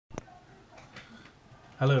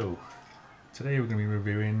Hello, today we're going to be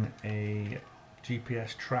reviewing a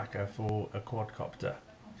GPS tracker for a quadcopter.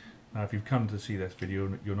 Now if you've come to see this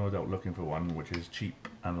video, you're no doubt looking for one which is cheap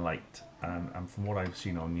and light, and from what I've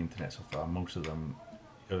seen on the internet so far, most of them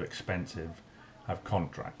are expensive, have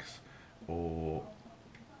contracts, or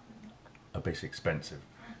are basically expensive.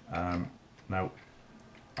 Now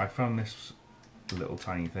I found this little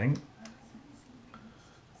tiny thing,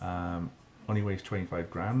 only weighs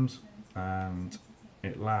 25 grams and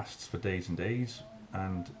it lasts for days and days,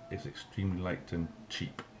 and it's extremely light and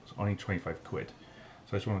cheap. It's only 25 quid.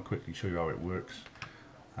 So I just want to quickly show you how it works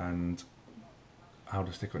and how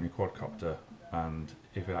to stick it on your quadcopter and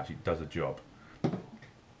if it actually does a job.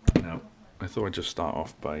 Now I thought I'd just start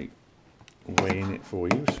off by weighing it for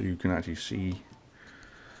you so you can actually see,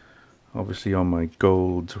 obviously on my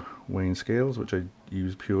gold weighing scales, which I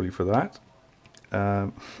use purely for that.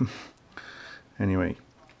 Anyway,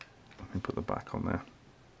 let me put the back on there.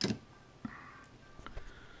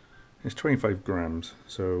 It's 25 grams,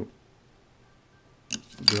 so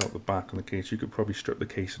without the back on the case, you could probably strip the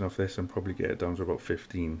casing off this and probably get it down to about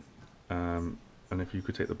 15. And if you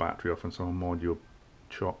could take the battery off and somehow mod your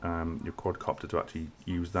quadcopter to actually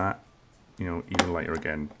use that, you know, even lighter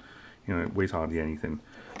again, you know, it weighs hardly anything.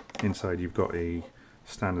 Inside you've got a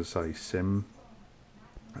standard size SIM,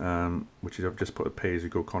 which is I've just put a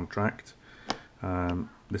pay-as-you-go contract.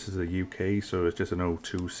 This is the UK, so it's just an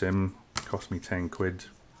O2 SIM. Cost me 10 quid.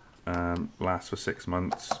 Lasts for 6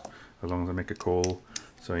 months as long as I make a call.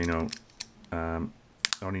 So you know, I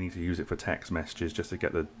only need to use it for text messages just to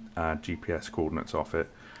get the GPS coordinates off it,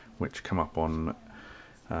 which come up on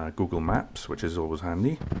Google Maps, which is always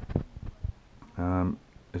handy.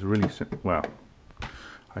 It's really well,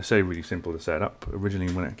 I say really simple to set up.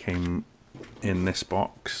 Originally when it came in this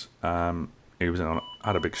box, it was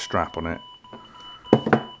had a big strap on it.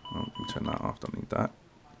 Oh, let me turn that off, don't need that.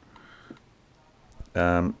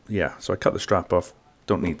 Yeah, so I cut the strap off,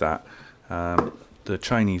 don't need that. The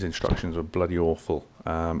Chinese instructions are bloody awful,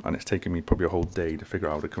 and it's taken me probably a whole day to figure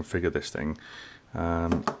out how to configure this thing.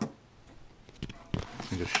 Let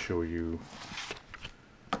me just show you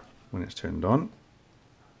when it's turned on.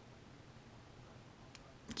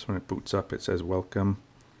 So when it boots up, it says welcome.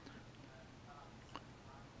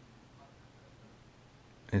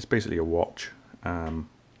 It's basically a watch.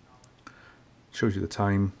 Shows you the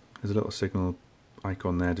time. There's a little signal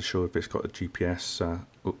icon there to show if it's got a GPS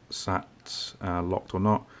sat locked or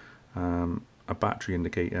not. A battery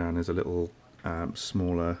indicator, and there's a little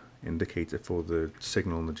smaller indicator for the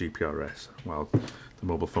signal on the GPRS, well, the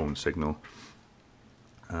mobile phone signal.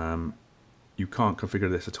 You can't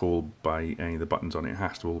configure this at all by any of the buttons on it. It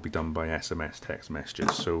has to all be done by SMS text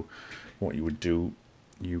messages. So what you would do,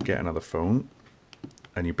 you get another phone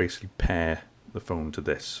and you basically pair the phone to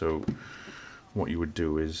this. So what you would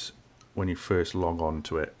do is, when you first log on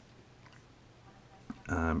to it,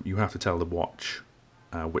 you have to tell the watch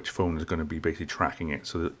which phone is going to be basically tracking it,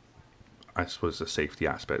 so that, I suppose, it's a safety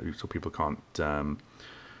aspect, so people can't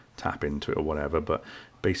tap into it or whatever. But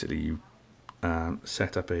basically you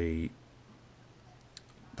set up that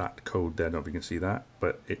code there, I don't know if you can see that,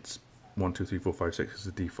 but it's 123456 is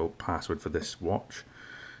the default password for this watch,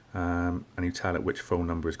 and you tell it which phone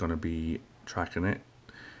number is going to be tracking it.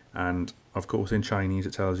 And of course in Chinese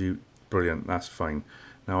it tells you, brilliant, that's fine.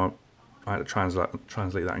 Now I had to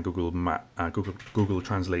translate that in Google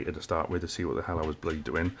Translator to start with to see what the hell I was bloody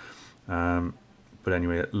doing. But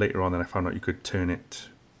anyway, later on then I found out you could turn it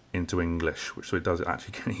into English, which so it does it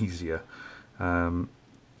actually get easier. So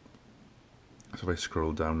if I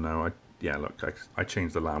scroll down now, yeah, look, I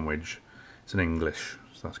changed the language. It's in English,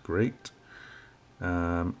 so that's great.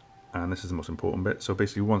 And this is the most important bit. So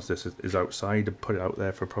basically once this is outside, I put it out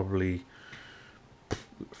there for probably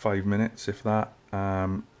 5 minutes, if that,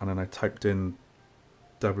 and then I typed in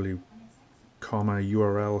URL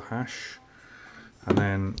hash, and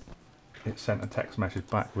then it sent a text message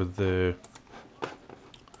back with the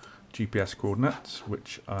GPS coordinates,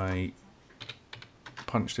 which I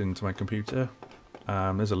punched into my computer.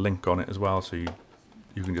 There's a link on it as well, so you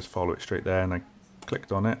can just follow it straight there, and I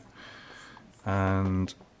clicked on it,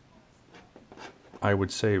 and I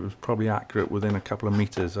would say it was probably accurate within a couple of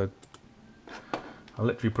meters. I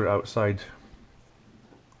literally put it outside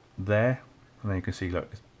there, and then you can see, look,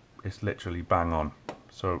 it's literally bang on.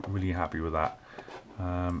 So really happy with that.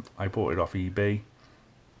 I bought it off eBay,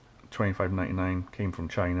 $25.99, came from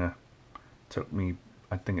China. Took me,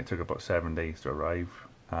 I think it took about 7 days to arrive.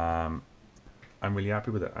 I'm really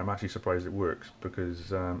happy with it. I'm actually surprised it works,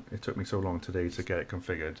 because it took me so long today to get it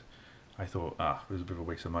configured. I thought, it was a bit of a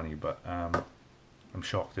waste of money, but I'm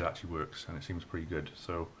shocked it actually works, and it seems pretty good.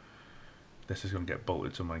 So this is going to get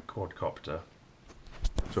bolted to my quadcopter.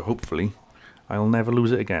 So hopefully I'll never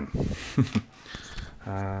lose it again.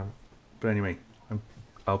 But anyway,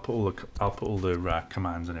 I'll put all the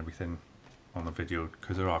commands and everything on the video,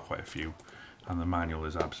 because there are quite a few, and the manual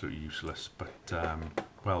is absolutely useless, but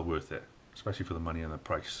well worth it, especially for the money and the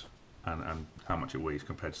price, and how much it weighs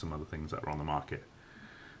compared to some other things that are on the market.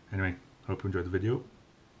 Anyway, hope you enjoyed the video.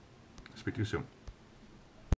 Speak to you soon.